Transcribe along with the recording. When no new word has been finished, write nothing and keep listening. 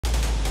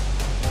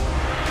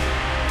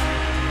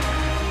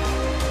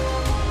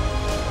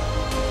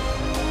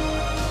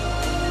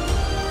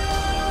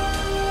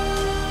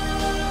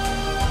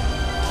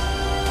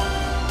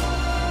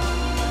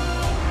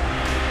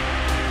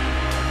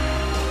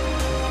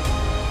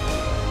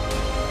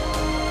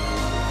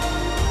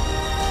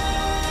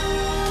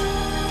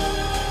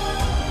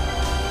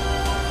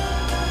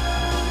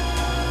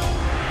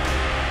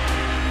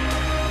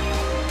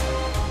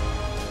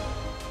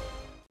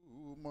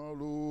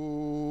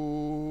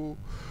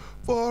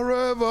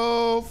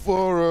Forever,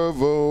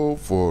 forever,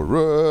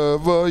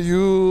 forever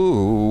you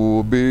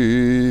will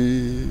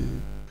be.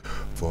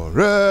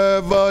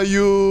 Forever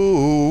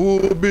you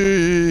will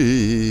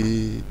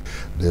be.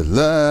 The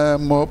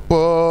Lamb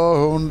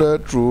upon the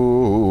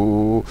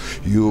throne.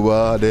 You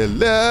are the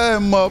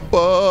Lamb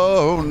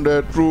upon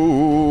the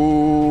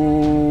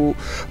throne.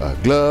 I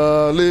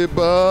gladly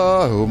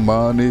bow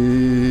my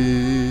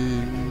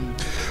knee.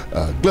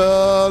 I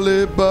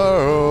gladly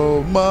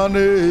bow my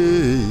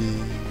knee.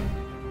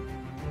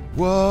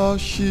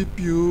 Worship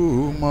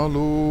you, my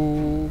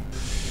Lord.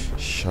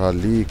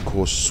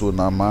 Shaliko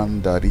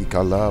sunamandari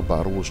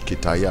kalabarush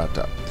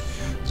kitayata.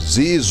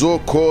 Zizo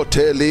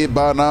koteli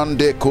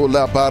banande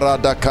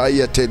kolabarada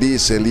kayeteli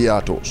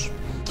seliatos.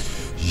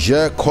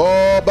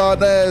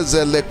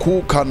 Jekobaneze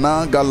leku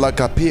kananga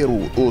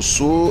lakapiru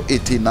osu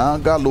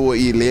itinanga lo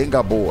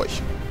ilenga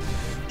bosh.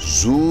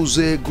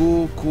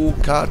 Zuzegu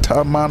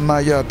kukata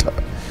manayata.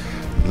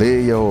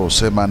 Leo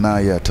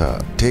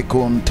semanayata.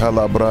 Tekon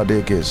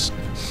talabradeges.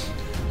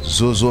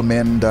 Zozo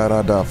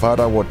mendarada.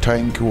 Father, we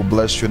thank you, we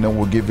bless your name,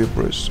 we give you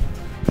praise.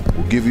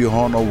 We'll give you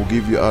honor, we'll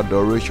give you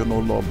adoration, O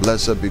Lord.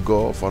 Blessed be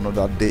God for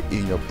another day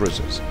in your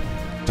presence.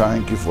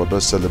 Thank you for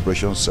this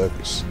celebration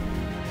service.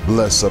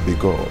 Blessed be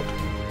God.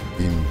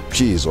 In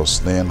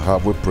Jesus' name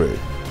have we prayed.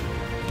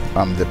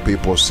 And the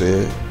people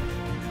say,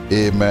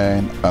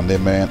 amen and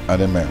amen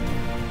and amen.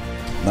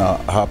 Now,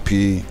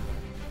 happy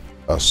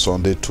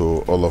Sunday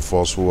to all of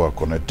us who are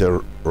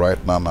connected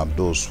right now and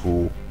those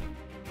who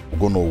are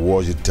going to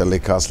watch the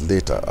telecast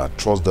later. I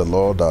trust the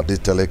Lord that this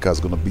telecast is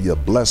going to be a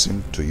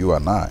blessing to you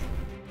and I.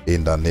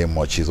 In the name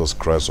of Jesus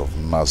Christ of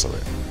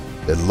Nazareth.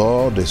 The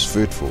Lord is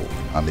faithful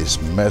and his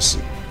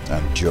mercy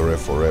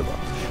endureth forever.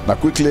 Now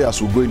quickly,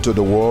 as we go into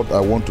the word, I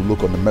want to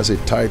look on the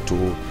message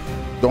titled,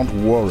 Don't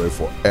Worry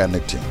for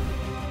Anything.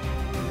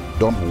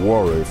 Don't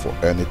worry for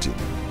anything,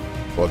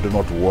 or do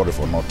not worry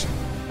for nothing.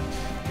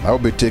 I will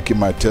be taking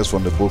my text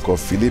from the book of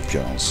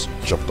Philippians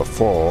chapter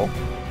 4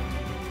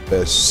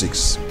 verse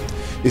 6.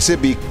 He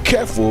said, be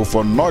careful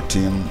for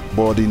nothing,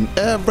 but in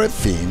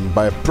everything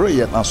by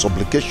prayer and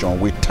supplication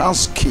with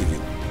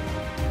thanksgiving,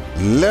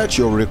 let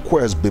your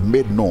requests be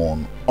made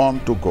known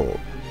unto God.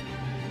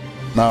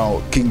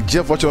 Now, King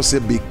James Version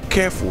said, be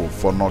careful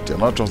for nothing.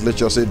 Another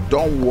translation say,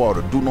 don't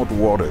worry, do not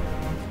worry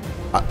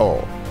at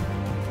all.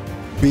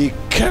 Be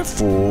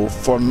careful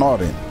for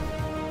nothing,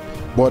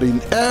 but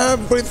in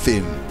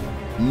everything,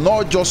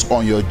 not just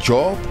on your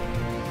job,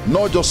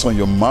 not just on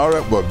your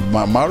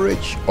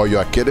marriage or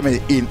your academy,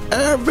 in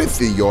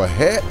everything, your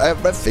hair,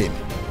 everything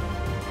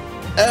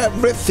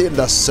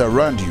that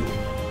surrounds you.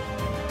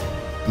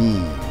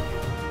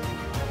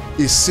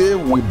 He said,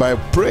 we by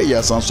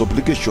prayers and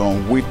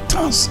supplication with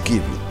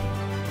thanksgiving,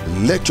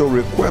 let your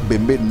request be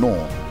made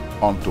known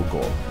unto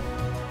God.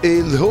 A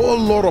whole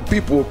lot of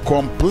people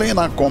complain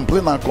and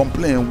complain and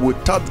complain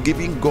without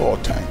giving God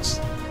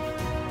thanks.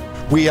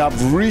 We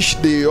have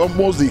reached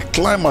almost the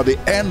climb at the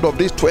end of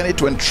this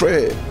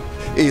 2023.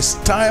 It's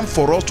time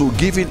for us to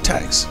give him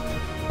thanks.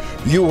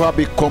 You have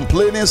been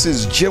complaining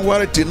since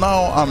January till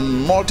now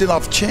and nothing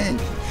have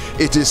changed.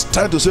 It is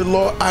time to say,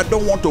 Lord, I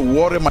don't want to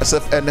worry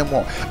myself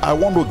anymore. I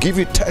want to give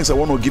you thanks. I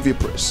want to give you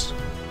praise.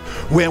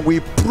 When we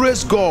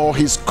praise God,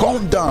 he's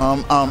come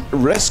down and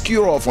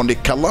rescue us from the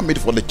calamity,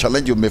 from the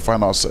challenge you may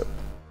find ourselves.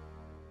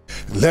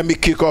 Let me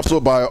kick off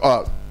so by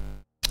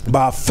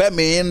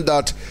affirming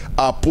that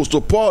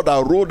Apostle Paul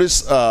that wrote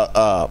this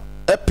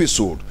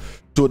episode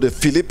to the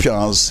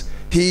Philippians,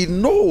 he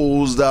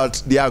knows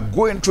that they are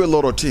going through a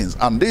lot of things,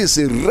 and this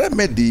is a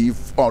remedy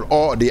for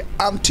all the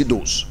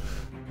antidotes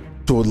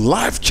to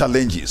life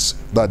challenges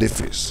that they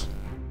face.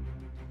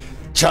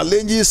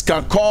 Challenges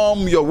can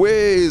come your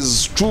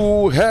ways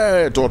through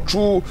health or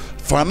through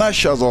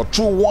financials or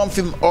through one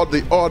thing or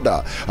the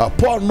other.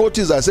 Paul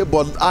noticed, I said,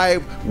 but I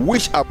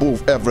wish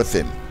above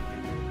everything.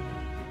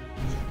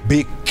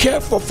 Be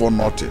careful for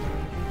nothing.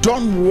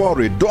 Don't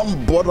worry.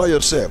 Don't bother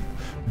yourself.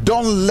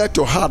 Don't let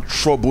your heart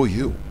trouble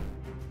you.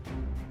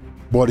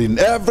 But in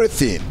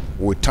everything,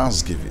 with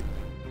thanksgiving,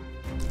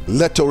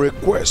 let your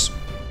request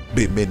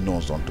be made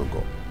known unto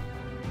God.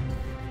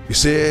 You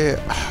say,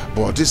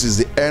 but this is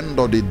the end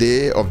of the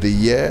day of the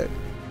year.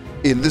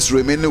 In these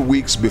remaining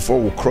weeks before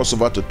we cross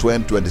over to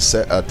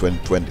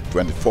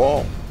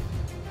 2024,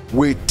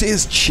 will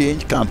things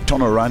change, can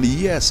turn around?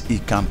 Yes,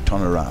 it can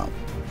turn around.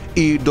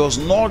 It does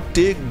not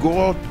take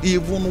God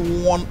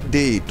even one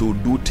day to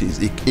do things.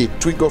 A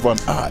twinkle of an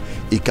eye,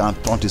 it can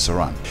turn this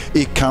around.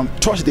 It can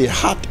touch the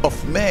heart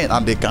of men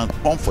and they can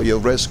come for your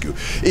rescue.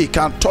 It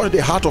can touch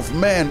the heart of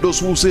men,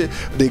 those who say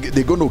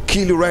they're going to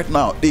kill you right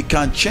now. They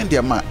can change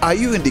their mind. Are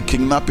you in the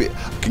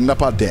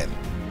kidnapper den?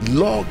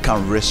 Lord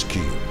can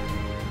rescue you.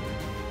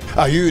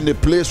 Are you in a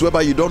place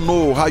whereby you don't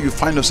know how you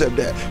find yourself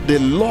there? The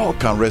Lord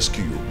can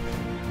rescue you.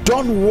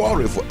 Don't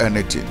worry for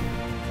anything.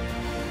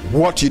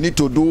 What you need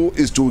to do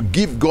is to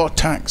give God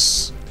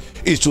thanks,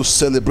 is to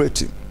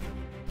celebrate him.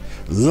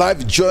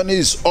 Life journey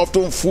is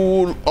often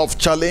full of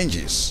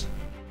challenges,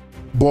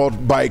 but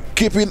by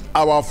keeping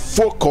our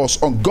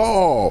focus on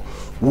God,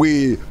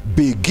 we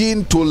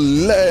begin to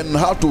learn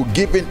how to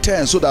give in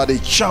thanks so that a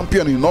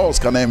champion in us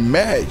can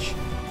emerge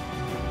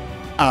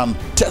and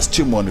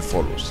testimony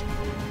follows.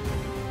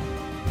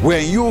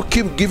 When you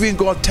keep giving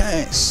God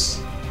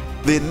thanks,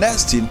 the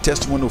next thing,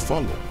 testimony will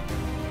follow.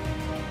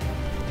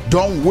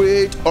 Don't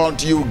wait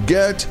until you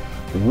get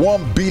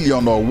 1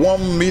 billion or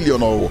 1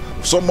 million or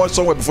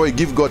somewhere before you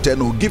give God 10.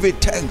 No, give it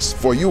thanks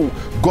for you,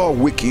 God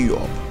waking you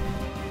up.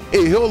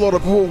 A whole lot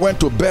of people went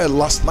to bed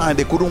last night,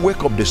 they couldn't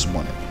wake up this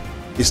morning.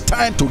 It's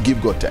time to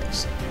give God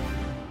thanks.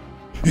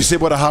 You say,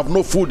 but I have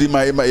no food in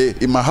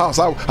my house.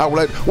 I would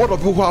like, what are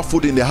people who have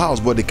food in their house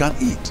but they can't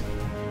eat?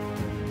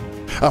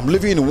 I'm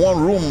living in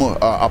one room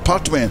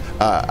apartment.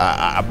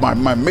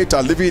 My mates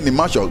are living in a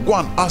mansion. Go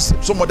and ask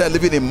somebody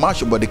living in a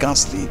mansion but they can't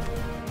sleep.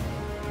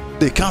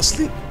 They can't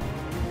sleep.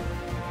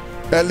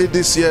 Early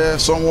this year,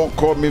 someone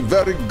called me,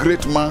 very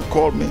great man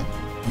called me,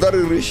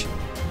 very rich.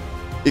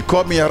 He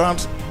called me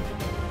around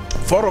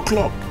 4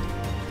 o'clock,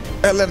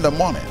 early in the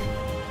morning.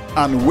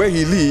 And where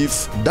he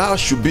lives, that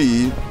should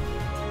be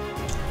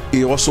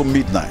also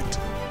midnight.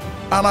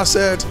 And I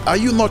said, are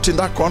you not in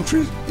that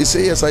country? He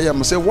said, yes, I am.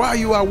 I said, why are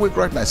you awake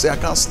right now? I said,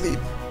 I can't sleep.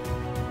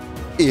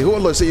 A whole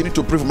lot say you need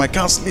to pray for me. I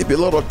can't sleep. A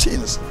lot of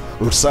things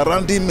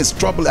surrounding me is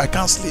trouble. I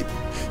can't sleep.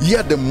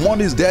 Yet the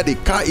money is there, the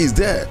car is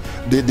there,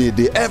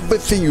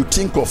 everything you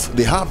think of,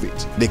 they have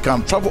it. They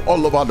can travel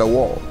all over the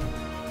world,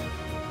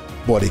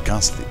 but they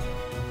can't sleep.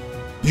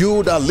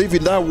 You that live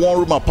in that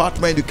one-room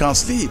apartment, you can't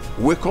sleep.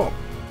 Wake up.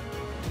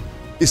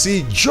 You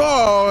see,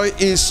 joy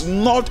is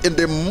not in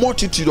the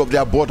multitude of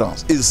their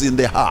burdens, it's in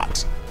the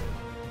heart.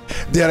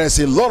 There is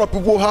a lot of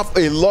people who have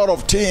a lot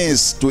of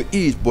things to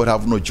eat but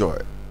have no joy.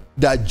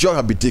 Their joy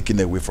has been taken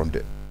away from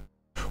them.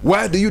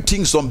 Why do you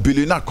think some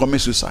billionaires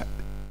commit suicide?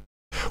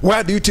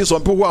 Why do you think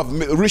some people who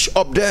have reached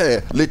up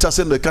there later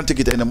say they can't take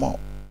it anymore?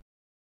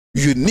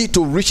 You need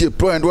to reach a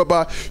point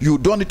whereby you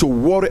don't need to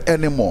worry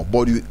anymore,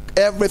 but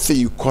everything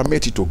you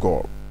commit it to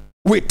God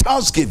with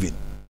thanksgiving.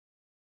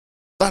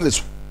 That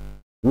is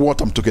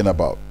what I'm talking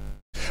about.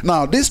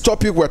 Now, this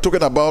topic we're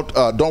talking about,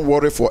 don't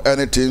worry for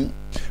anything,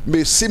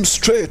 may seem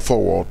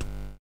straightforward,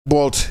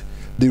 but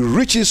the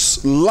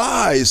riches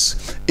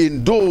lies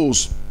in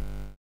those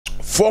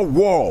 4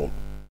 words.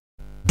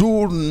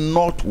 Do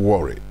not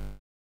worry.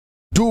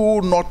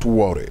 Do not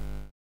worry.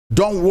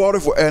 Don't worry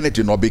for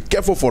anything or be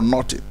careful for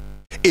nothing.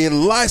 It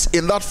lies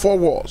in that 4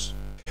 words.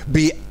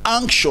 Be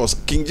anxious.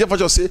 King James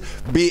just say,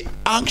 be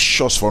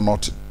anxious for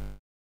nothing.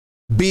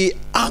 Be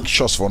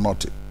anxious for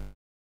nothing.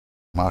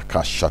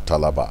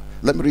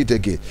 Let me read it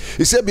again.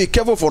 He said, be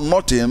careful for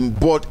nothing,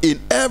 but in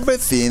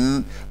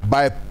everything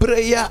by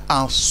prayer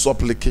and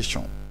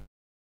supplication.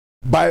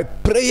 By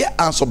prayer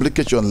and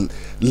supplication,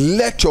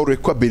 let your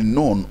request be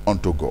known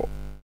unto God.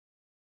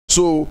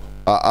 So,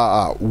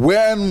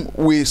 when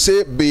we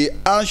say be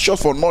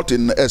anxious for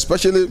nothing,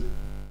 especially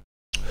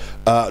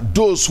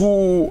those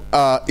who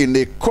are in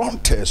a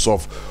contest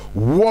of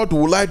what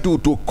will I do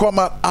to come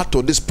out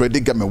of this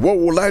predicament? What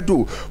will I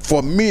do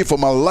for me, for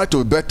my life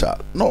to be better?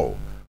 No.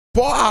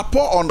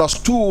 Paul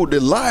understood the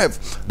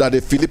life that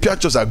the Philippian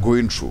church are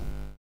going through.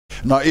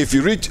 Now, if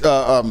you read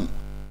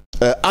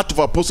Acts of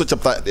Apostles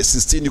chapter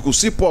 16, you could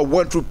see Paul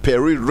went through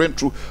peril, went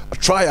through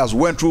trials,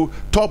 went through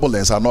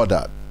turbulence and all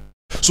that.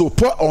 So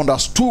Paul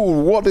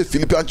understood what the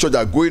Philippian church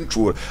are going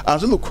through and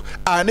said, look,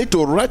 I need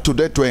to write to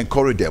them to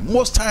encourage them.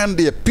 Most time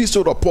the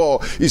epistle of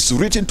Paul is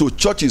written to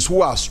churches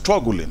who are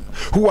struggling,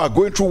 who are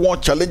going through one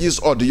challenges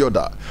or the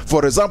other.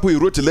 For example, he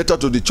wrote a letter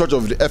to the church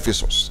of the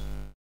Ephesus,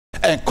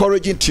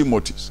 encouraging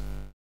Timothy.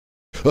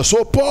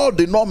 So Paul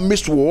did not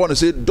miss one and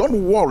say,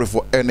 don't worry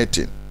for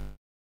anything.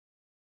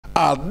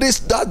 At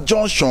that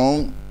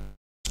junction,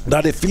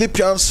 that the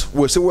Philippians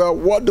will say, well,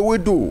 what do we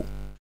do?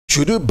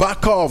 Should we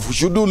back off?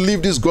 Should we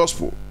leave this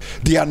gospel?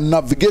 They are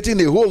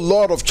navigating a whole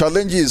lot of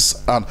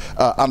challenges and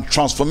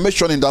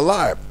transformation in their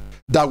life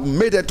that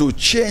made them to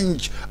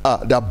change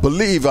their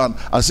belief and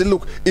say,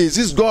 look, is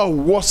this God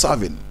worth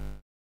serving?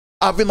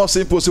 Having not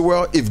simple say,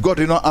 well, if God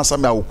did not answer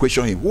me, I will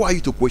question him. Who are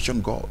you to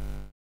question God?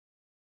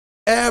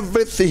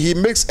 Everything, he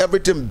makes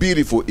everything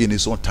beautiful in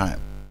his own time.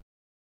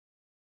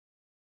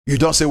 You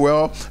don't say,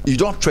 well, you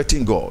don't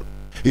threaten God.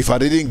 If I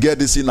didn't get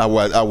this in, I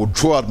would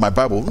throw out my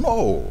Bible.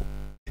 No.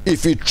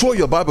 If you throw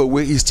your Bible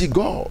away, he's still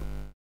God.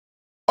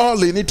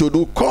 All you need to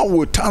do, come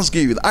with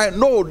thanksgiving. I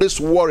know this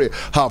worry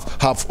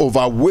have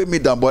overwhelmed me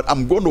down, but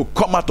I'm going to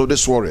come out of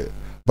this worry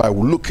by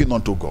looking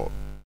unto God.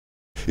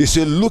 He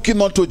said,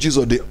 looking unto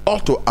Jesus, the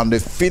author and the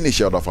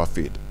finisher of our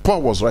faith.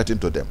 Paul was writing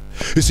to them.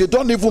 He said,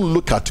 don't even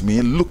look at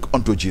me, look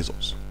unto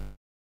Jesus.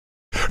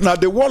 Now,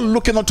 the word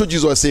looking unto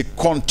Jesus is a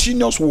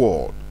continuous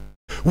word.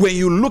 When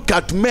you look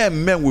at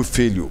men, men will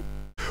fail you.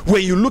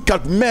 When you look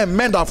at men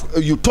that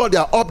you thought they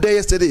are up there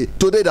yesterday,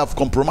 today they have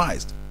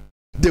compromised.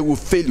 They will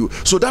fail you.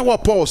 So that's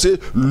what Paul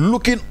said,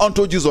 looking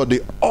unto Jesus,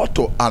 the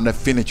author and the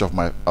finisher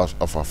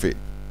of our faith.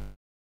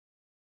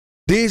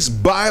 This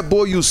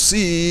Bible you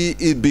see,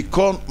 it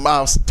become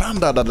my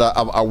standard that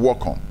I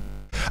work on.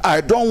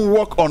 I don't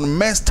work on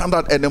men's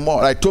standard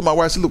anymore. I told my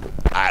wife, look,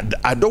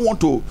 I don't want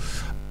to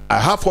I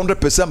have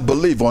 100%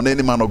 belief on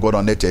any man of God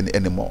on it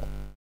anymore.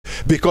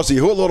 Because a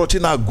whole lot of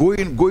things are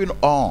going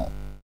on.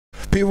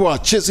 People are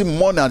chasing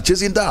money and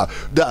chasing that.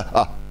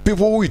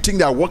 People who think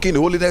they are walking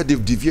in holiness,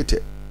 they've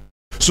deviated.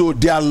 So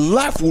their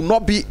life will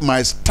not be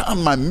my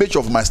measure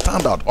of my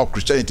standard of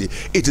Christianity.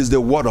 It is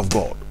the word of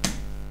God.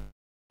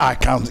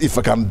 If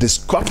I can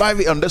discover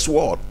it on this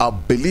word, I'll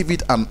believe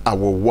it and I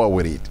will walk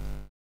with it.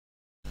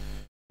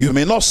 You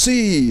may not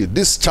see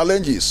these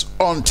challenges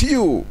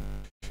until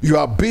you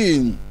are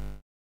being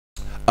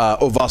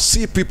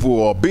oversee people,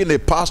 or being a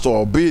pastor,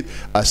 or being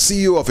a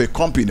CEO of a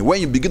company. When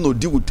you begin to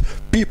deal with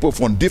people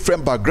from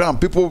different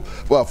background, people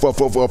for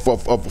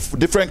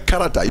different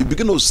character, you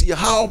begin to see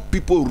how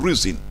people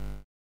reason.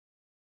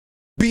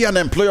 Be an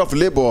employer of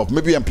labor,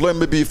 maybe employ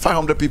maybe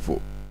 500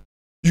 people.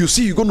 You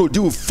see, you're going to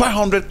deal with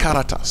 500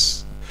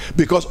 characters.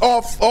 Because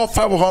all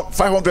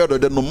 500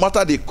 of them, no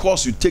matter the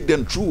course you take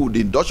them through,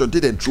 the induction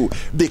take them through,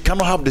 they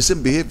cannot have the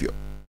same behavior.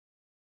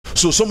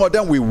 So some of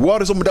them will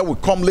worry, some of them will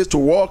come late to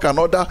work and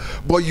other,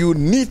 but you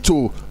need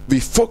to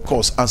be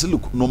focused and say,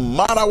 look, no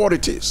matter what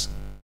it is,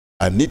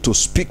 I need to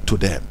speak to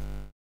them.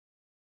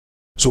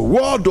 So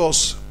what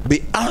does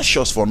be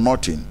anxious for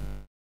nothing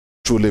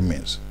truly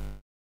means?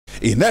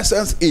 In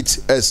essence, it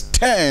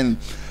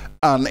extends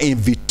an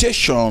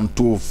invitation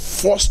to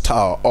foster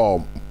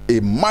a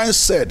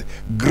mindset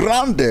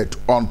grounded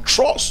on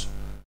trust,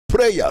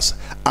 prayers,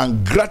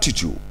 and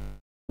gratitude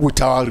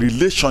with our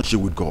relationship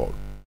with God.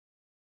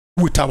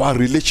 With our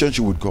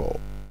relationship with God,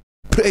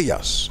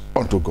 prayers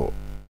unto God.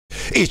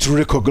 It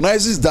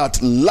recognizes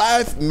that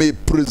life may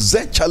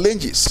present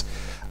challenges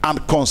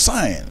and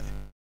concern.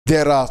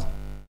 There are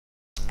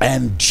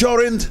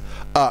enduring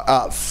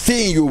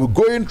things you're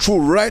going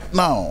through right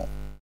now,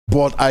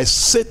 but I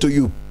say to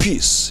you,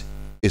 peace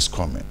is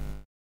coming.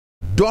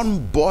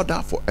 Don't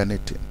bother for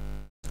anything.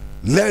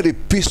 Let the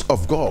peace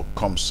of God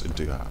comes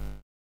into your heart.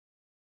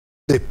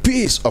 The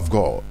peace of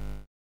God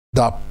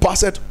that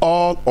passeth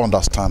all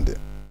understanding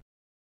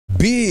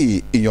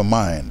be in your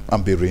mind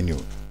and be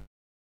renewed.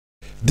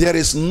 There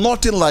is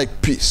nothing like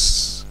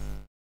peace.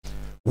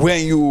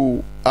 When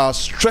you are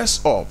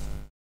stressed up,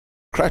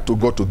 cry to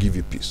God to give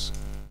you peace.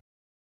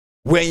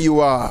 When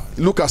you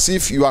look as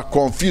if you are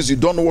confused, you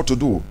don't know what to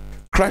do,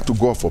 cry to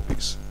God for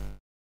peace.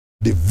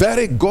 The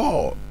very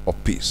God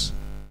of peace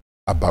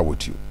abide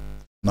with you.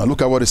 Now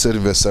look at what he said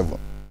in verse 7.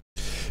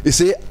 He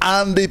said,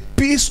 and the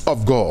peace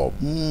of God,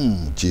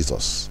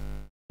 Jesus,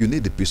 you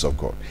need the peace of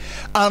God.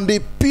 And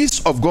the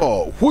peace of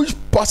God, which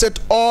passeth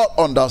all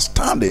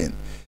understanding,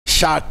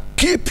 shall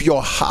keep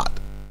your heart.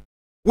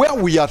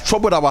 When we are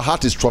troubled, our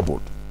heart is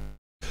troubled.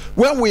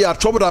 When we are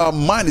troubled, our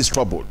mind is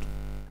troubled.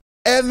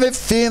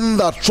 Anything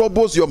that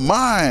troubles your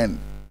mind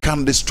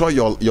can destroy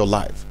your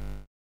life.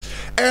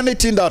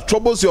 Anything that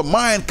troubles your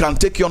mind can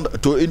take you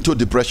into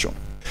depression.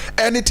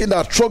 Anything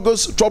that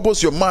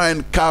troubles your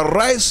mind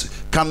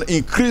can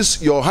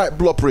increase your high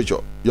blood pressure,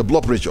 your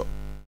blood pressure.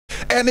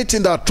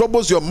 Anything that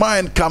troubles your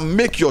mind can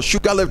make your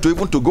sugar level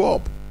even to go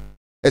up,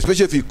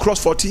 especially if you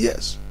cross 40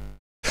 years.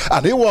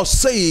 And he was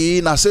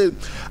saying, I said,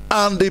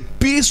 and the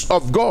peace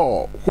of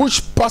God,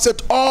 which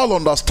passeth all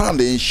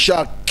understanding,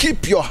 shall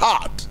keep your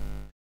heart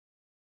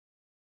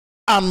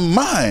and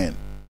mind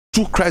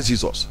through Christ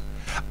Jesus.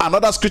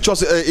 Another scripture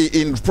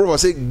in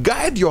Proverbs says,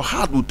 guide your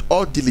heart with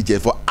all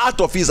diligence, for out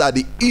of it are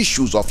the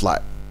issues of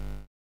life.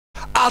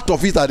 Out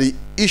of it are the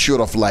issues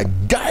of life.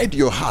 Guide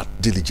your heart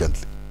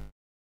diligently.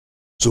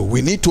 So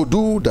we need to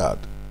do that.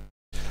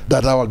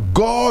 That our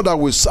God that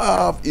we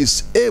serve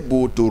is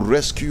able to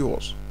rescue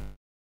us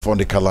from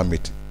the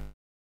calamity.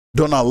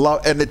 Don't allow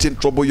anything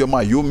trouble your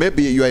mind. You may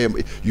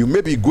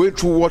be going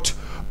through what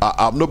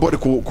nobody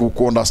could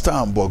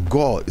understand, but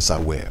God is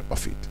aware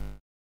of it.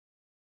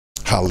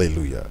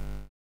 Hallelujah.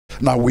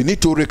 Now we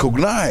need to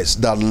recognize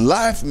that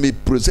life may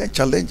present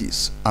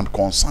challenges and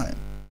concern,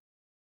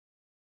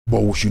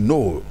 but we should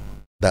know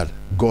that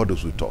God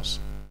is with us.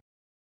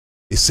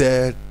 He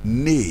said,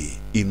 nay,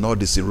 in all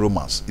this in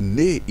Romans,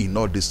 nay, in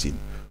all this thing,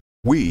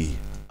 we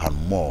are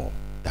more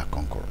than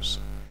conquerors.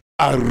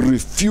 I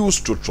refuse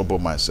to trouble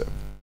myself.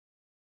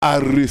 I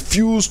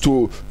refuse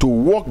to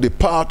walk the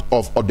path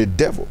of the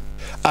devil.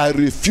 I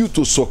refuse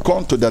to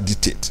succumb to their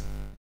dictate.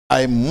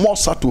 I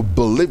must have to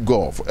believe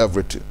God for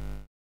everything.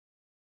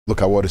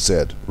 Look at what he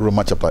said,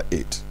 Romans chapter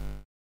 8.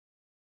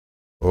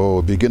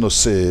 Oh, begin to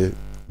say,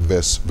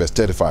 verse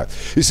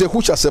 35. He said,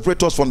 who shall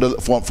separate us from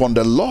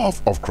the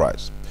love of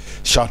Christ?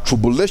 Shall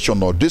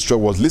tribulation or distress,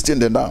 was listing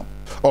them down,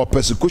 or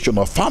persecution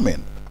or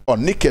famine, or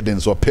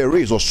nakedness or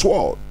peril or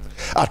sword?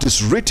 It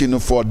is written,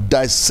 for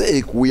thy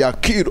sake we are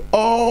killed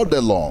all day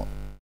long.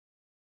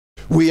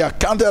 We are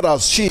counted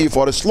as sheep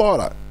for the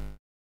slaughter.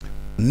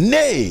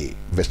 Nay,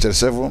 verse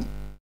 37,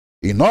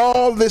 in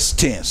all these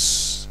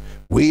things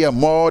we are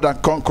more than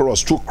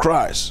conquerors through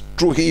Christ,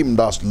 through him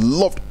that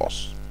loved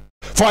us.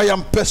 For I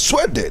am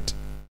persuaded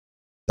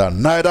that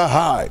neither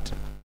height,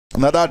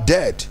 neither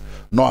depth,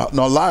 nor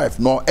life,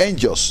 nor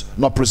angels,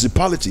 nor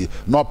principality,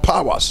 nor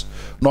powers,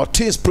 nor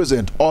things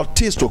present, or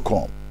things to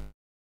come,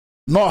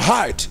 nor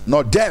height,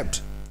 nor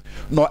depth,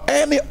 nor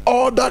any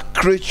other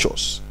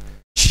creatures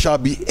shall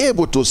be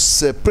able to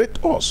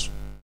separate us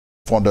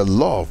from the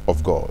love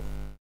of God,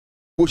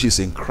 which is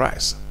in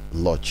Christ,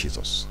 Lord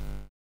Jesus.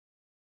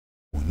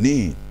 We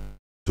need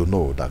to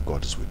know that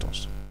God is with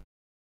us.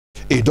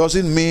 It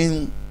doesn't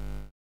mean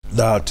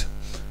that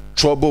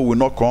trouble will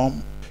not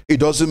come. It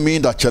doesn't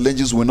mean that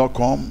challenges will not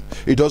come.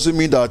 It doesn't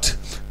mean that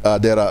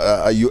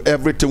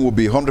everything will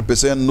be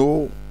 100%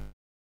 no.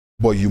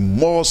 But you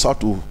must have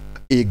to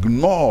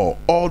ignore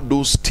all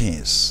those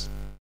things.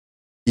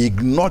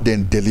 Ignore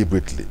them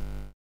deliberately.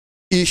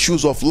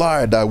 Issues of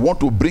life that want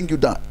to bring you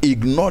down,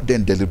 ignore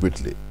them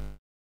deliberately.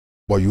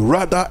 But you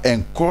rather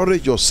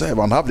encourage yourself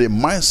and have the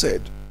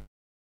mindset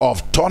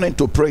of turning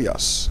to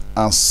prayers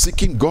and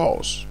seeking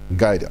God's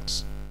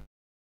guidance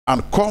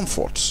and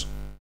comforts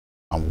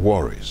and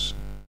worries.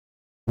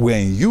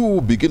 When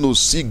you begin to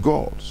seek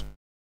God,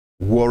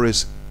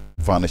 worries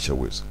vanish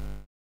away.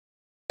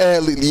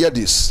 Hear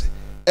this.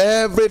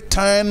 Every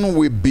time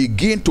we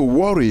begin to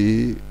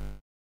worry,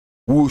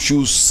 we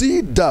should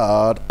see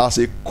that as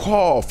a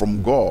call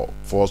from God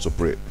for us to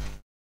pray.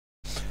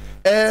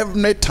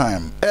 Every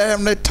time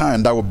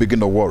that we begin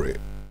to worry,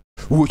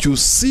 we should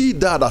see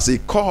that as a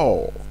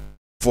call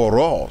for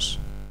us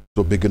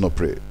to begin to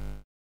pray.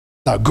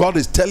 That God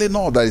is telling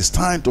us that it's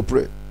time to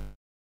pray.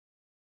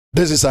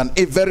 This is a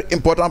very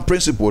important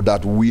principle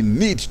that we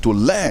need to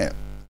learn.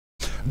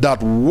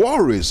 That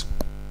worries,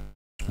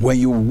 when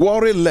you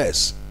worry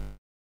less,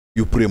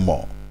 you pray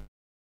more.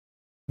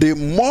 The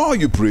more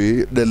you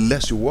pray, the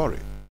less you worry.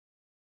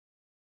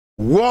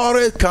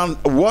 Worry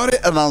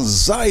and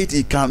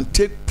anxiety can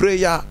take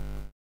prayer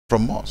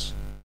from us.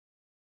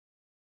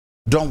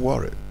 Don't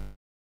worry.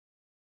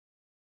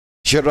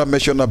 Shadrach,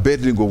 Meshach, and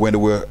Abednego, when they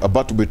were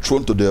about to be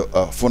thrown to the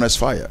furnace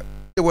fire,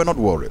 they were not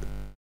worried.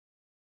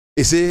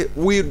 He said,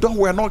 we're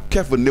not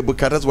careful,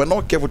 Nebuchadnezzar, we're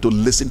not careful to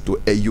listen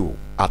to you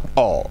at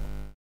all.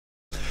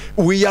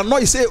 We are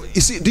not,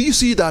 do you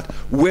see that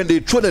when they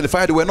threw in the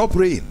fire, they were not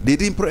praying. They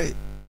didn't pray.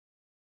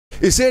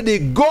 He said, the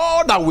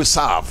God that we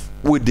serve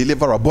will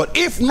deliver us. But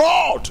if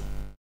not,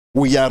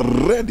 we are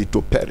ready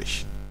to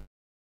perish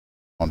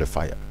on the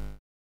fire.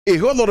 A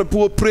whole lot of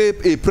people pray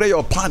a prayer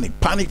of panic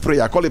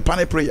prayer. I call it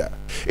panic prayer.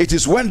 It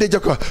is when they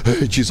just go,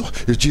 hey, Jesus,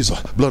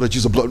 blood of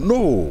Jesus, blood.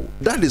 No,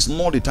 that is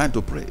not the time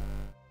to pray.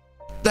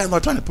 That is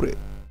not time to pray.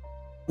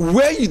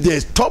 Where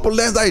there's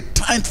turbulence, that is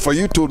time for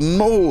you to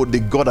know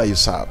the God that you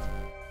serve.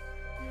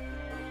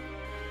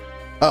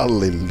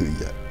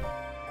 Hallelujah.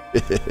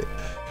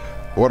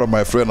 One of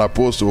my friends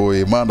opposed to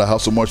a man that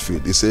has so much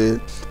faith. He said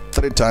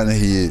 3 times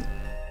he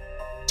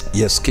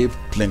escaped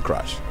plane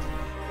crash.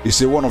 He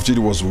said one of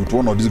them was with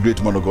one of these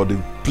great men of God. The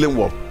plane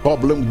was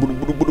problem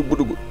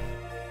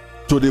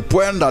to the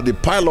point that the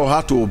pilot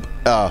had to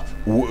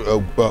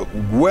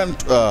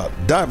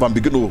dive and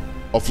begin to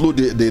offload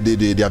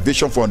the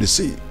aviation from the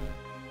sea.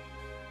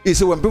 He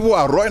said when people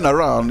are running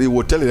around, he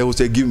will tell you, they will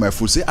say, give me my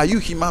food. Say, are you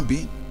a human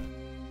being?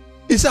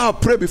 He said, I'll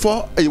pray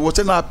before. He was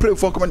saying, I'll pray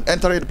before coming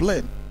entering the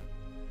plane.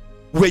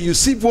 When you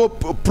see people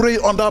pray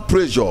under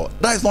pressure,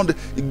 that is not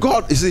the,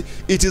 God. You see,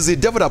 it is the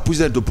devil that pushes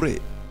them to pray.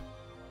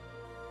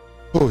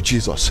 Oh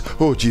Jesus,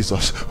 oh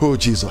Jesus, oh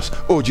Jesus,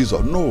 oh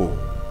Jesus. No.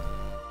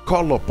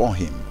 Call upon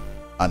him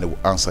and he will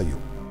answer you.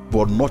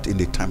 But not in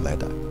a time like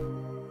that.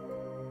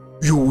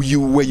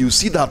 When you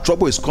see that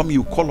trouble is coming,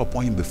 you call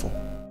upon him before.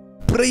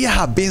 Prayer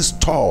has been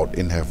stored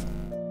in heaven.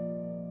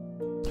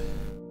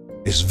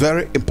 It's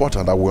very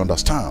important that we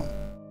understand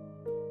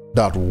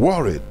that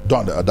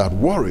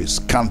worries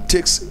can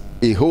take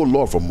a whole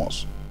lot from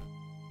us.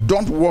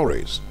 Don't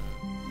worry.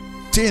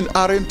 Things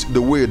aren't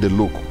the way they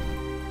look.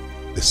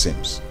 It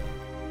seems.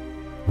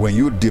 When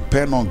you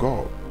depend on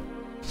God,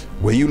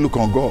 when you look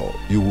on God,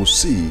 you will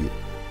see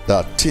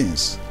that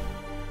things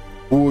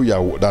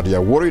that you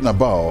are worrying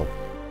about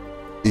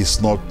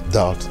is not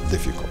that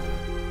difficult.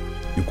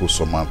 You could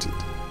surmount it.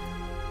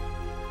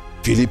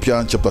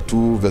 Philippians chapter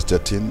 2 verse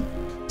 13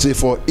 say,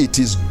 for it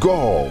is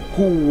God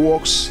who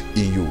works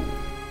in you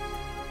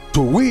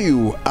to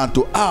will and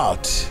to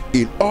act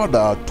in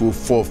order to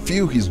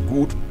fulfill his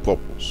good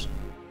purpose.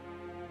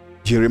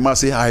 Jeremiah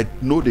said, I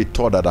know the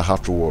thought that I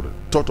have toward it,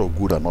 thought of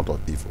good and not of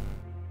evil.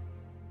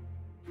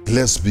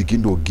 Let's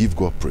begin to give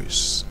God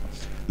praise.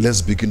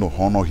 Let's begin to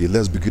honor him.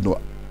 Let's begin to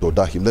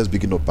adore him. Let's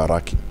begin to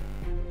barak him.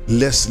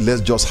 Let's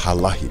just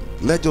holla him.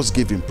 Let's just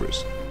give him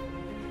praise.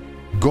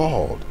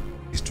 God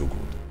is too good.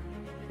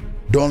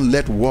 Don't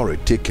let worry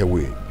take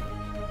away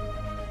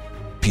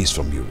peace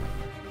from you.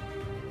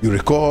 You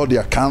recall the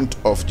account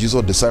of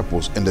Jesus'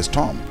 disciples in the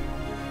storm.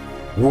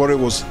 Worry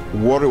was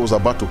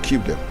about to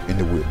kill them in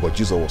a way, but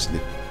Jesus was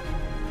sleeping.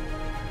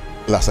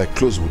 As I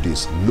close with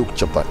this, Luke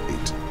chapter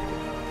 8,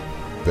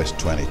 verse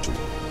 22.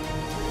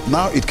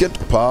 Now it came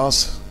to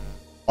pass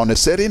on a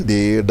certain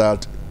day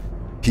that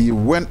he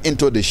went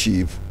into the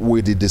ship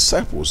with the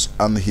disciples,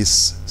 and he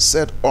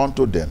said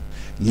unto them,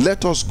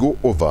 let us go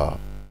over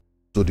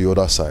to the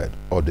other side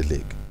of the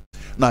lake.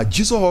 Now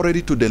Jesus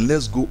already told them,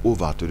 let's go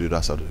over to the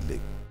other side of the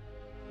lake.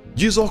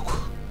 Jesus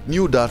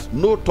knew that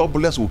no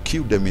turbulence will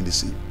kill them in the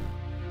sea.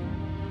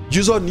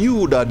 Jesus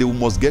knew that they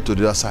must get to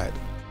the other side.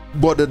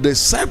 But the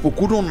disciple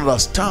couldn't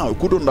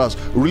understand,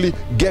 really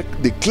get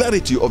the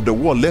clarity of the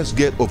word. Let's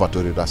get over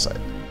to the other side.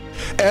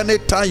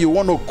 Anytime you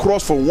want to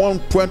cross from one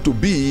point to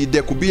B,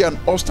 there could be an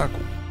obstacle.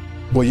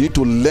 But you need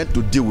to learn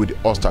to deal with the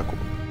obstacle.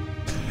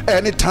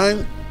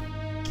 Anytime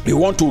you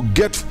want to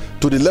get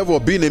to the level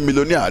of being a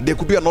millionaire, there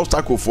could be an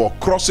obstacle for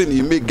crossing.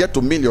 You may get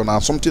to million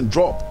and something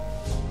drop.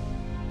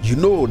 You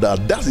know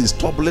that is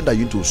turbulence that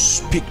you need to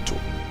speak to.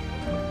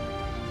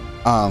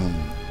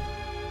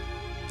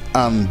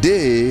 And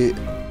they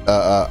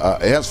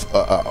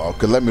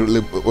okay,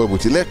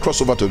 let's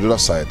cross over to the other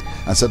side,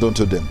 and said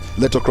unto them,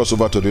 let us cross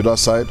over to the other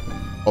side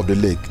of the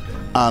lake.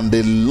 And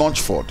they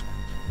launched forth.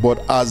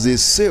 But as they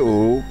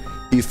sailed,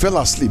 he fell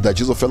asleep, that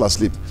Jesus fell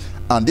asleep.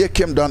 And there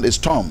came down a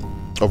storm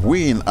of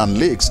wind and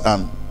lakes,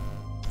 and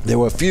they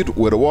were filled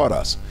with the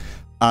waters,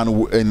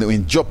 and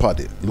in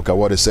jeopardy. Look at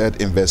what he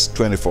said in verse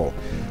 24.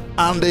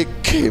 And they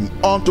came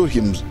unto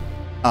him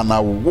and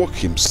awoke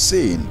him,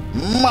 saying,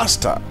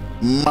 Master,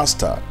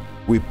 Master,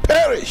 we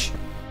perish.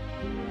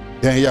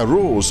 Then he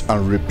arose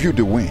and rebuked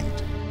the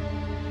wind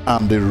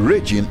and the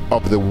raging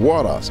of the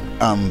waters,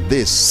 and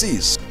they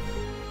ceased.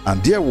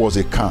 And there was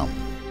a calm.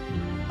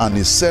 And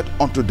he said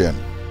unto them,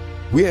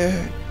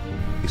 where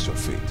is your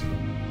faith?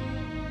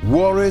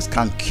 Worries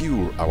can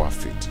kill our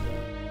faith.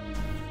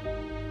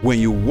 When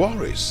you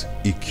worry,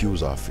 it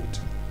kills our faith.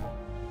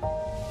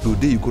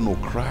 Today you're going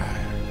to cry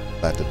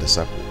like the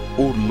disciple.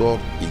 Oh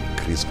Lord,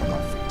 increase on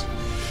our faith.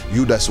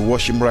 You that's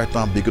watching right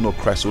now, begin to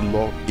cry. So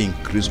Lord,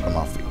 increase on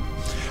our faith.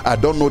 I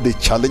don't know the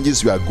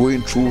challenges you are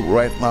going through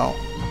right now,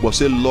 but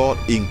say, Lord,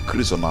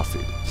 increase on our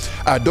faith.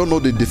 I don't know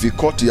the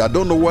difficulty. I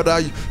don't know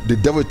whether the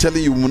devil is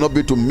telling you will not be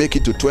able to make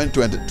it to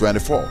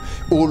 2024.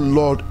 Oh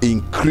Lord,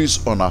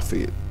 increase on our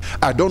faith.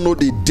 I don't know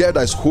the dead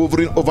that is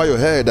hovering over your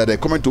head, that they're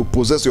coming to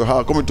possess your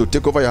heart, coming to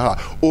take over your heart.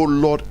 Oh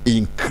Lord,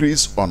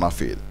 increase on our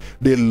faith.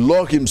 The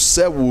Lord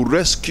himself will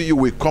rescue you,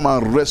 will come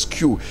and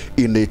rescue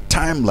in a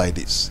time like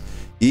this.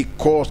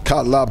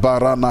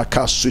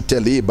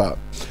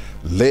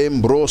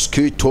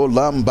 Lembroskito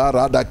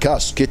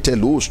lambaradakas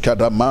ketelus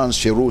kadaman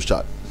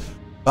shirusha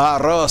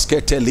baros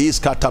ketelis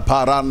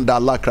kataparanda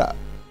lakra.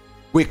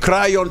 We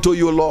cry unto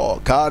you,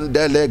 Lord.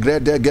 Kandele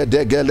grede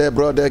gede gele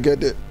brode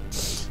gede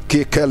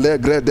kikele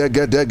grede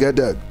gede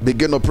gede.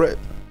 Begin to pray.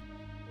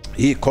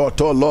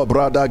 Ikoto lo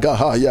brada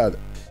gahaya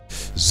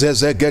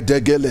zeze gede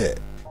gele.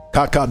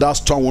 Kaka, that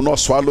storm will not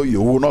swallow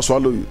you. Will not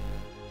swallow you.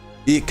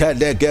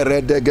 Ikele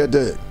gede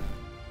gede.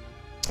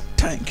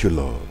 Thank you,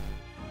 Lord.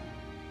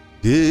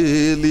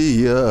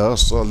 Delia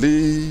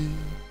sali,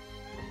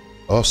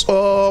 us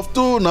off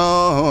to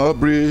now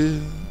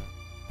breathe.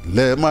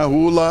 Let my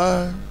whole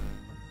life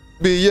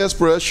be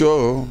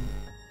expression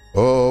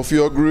of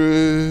your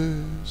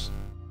grace.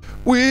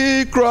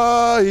 We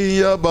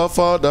cry, Abba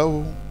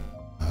Father,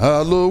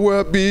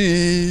 hallowed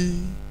be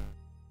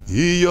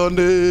your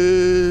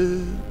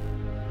name.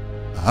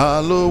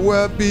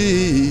 Hallowed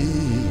be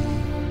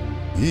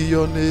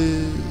your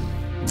name.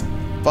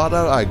 Father,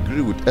 I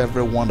agree with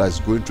everyone that is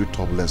going through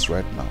turbulence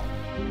right now.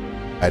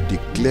 I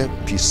declare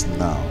peace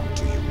now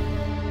to you.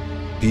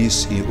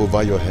 Peace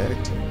over your head,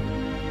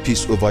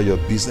 peace over your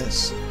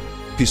business,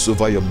 peace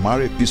over your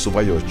marriage, peace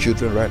over your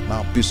children right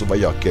now, peace over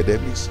your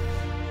academics,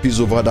 peace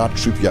over that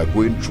trip you are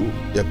going through,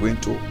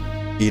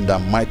 in the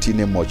mighty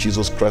name of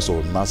Jesus Christ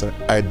of Nazareth.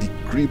 I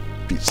decree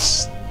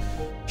peace.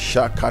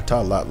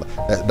 Shakata,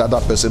 that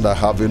other person that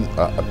having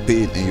a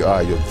pain in your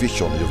eye, your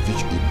vision,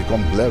 it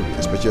become blurry,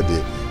 especially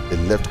the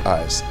left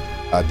eyes.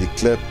 I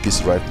declare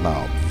peace right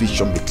now.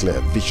 Vision be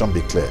clear. Vision be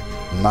clear.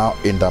 Now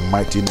in the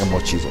mighty name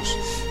of Jesus.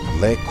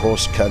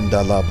 Lekos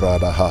kandala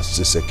brada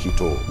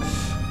hasisekito.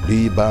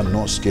 Riba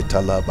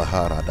nosketala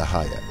bahara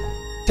dahaya.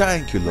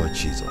 Thank you, Lord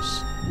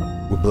Jesus.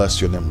 We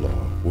bless your name, Lord.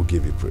 We'll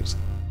give you praise.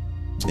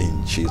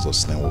 In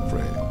Jesus' name we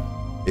pray.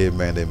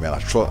 Amen, amen. I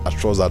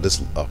trust that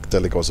this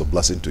telecast was a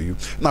blessing to you.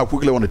 Now,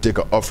 quickly, I want to take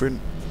an offering.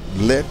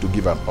 Led to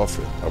give an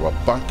offering. Our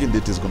banking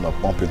data is going to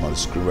pump in on the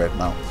screen right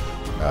now.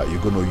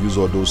 You're going to use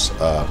all those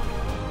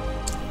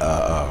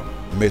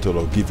method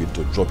of giving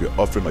to drop your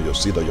offering or your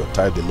seed or your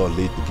tithe. The Lord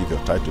lead to give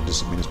your tithe to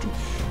this ministry.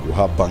 You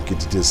have banking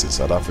details in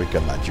South Africa,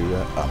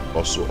 Nigeria, and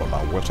also on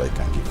our website you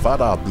can give.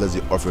 Father, I bless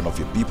the offering of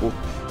your people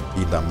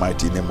in the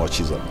mighty name of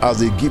Jesus. As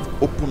they give,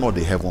 open all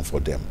the heaven for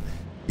them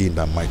in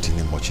the mighty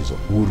name of Jesus.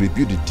 We will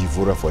rebuke the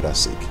devourer for their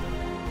sake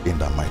in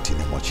the mighty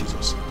name of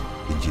Jesus.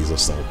 In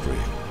Jesus' name we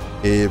pray.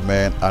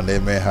 Amen and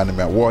amen and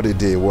amen. What a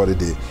day, what a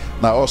day.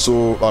 Now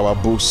also our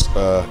books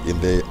in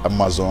the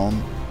Amazon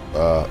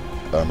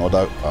and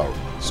other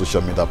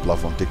social media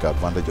platform. Take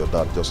advantage of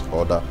that. Just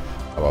order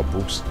our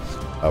books.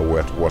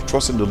 We're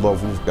trusting the Lord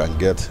who can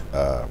get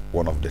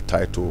one of the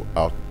title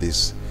out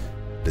this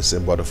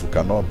December. If we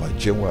cannot by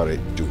January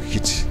to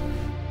hit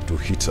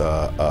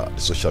the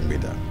social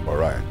media. All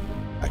right.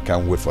 I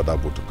can't wait for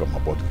that book to come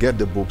about. Get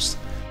the books,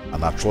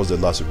 and I trust the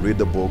Lord to read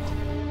the book.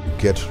 You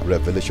get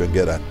revelation,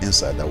 get an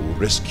insight that will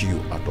rescue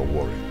you out of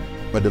worry.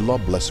 May the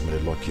Lord bless you. May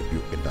the Lord keep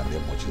you in the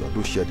name of Jesus.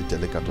 Do share the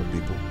telecast to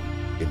people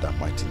in the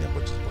mighty name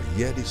of Jesus. But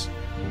hear this,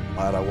 no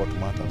matter what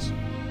matters,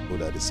 know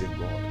that the same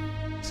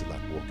God is still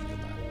at work in your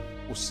life.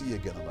 We'll see you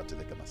again, and until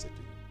I can say to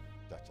you.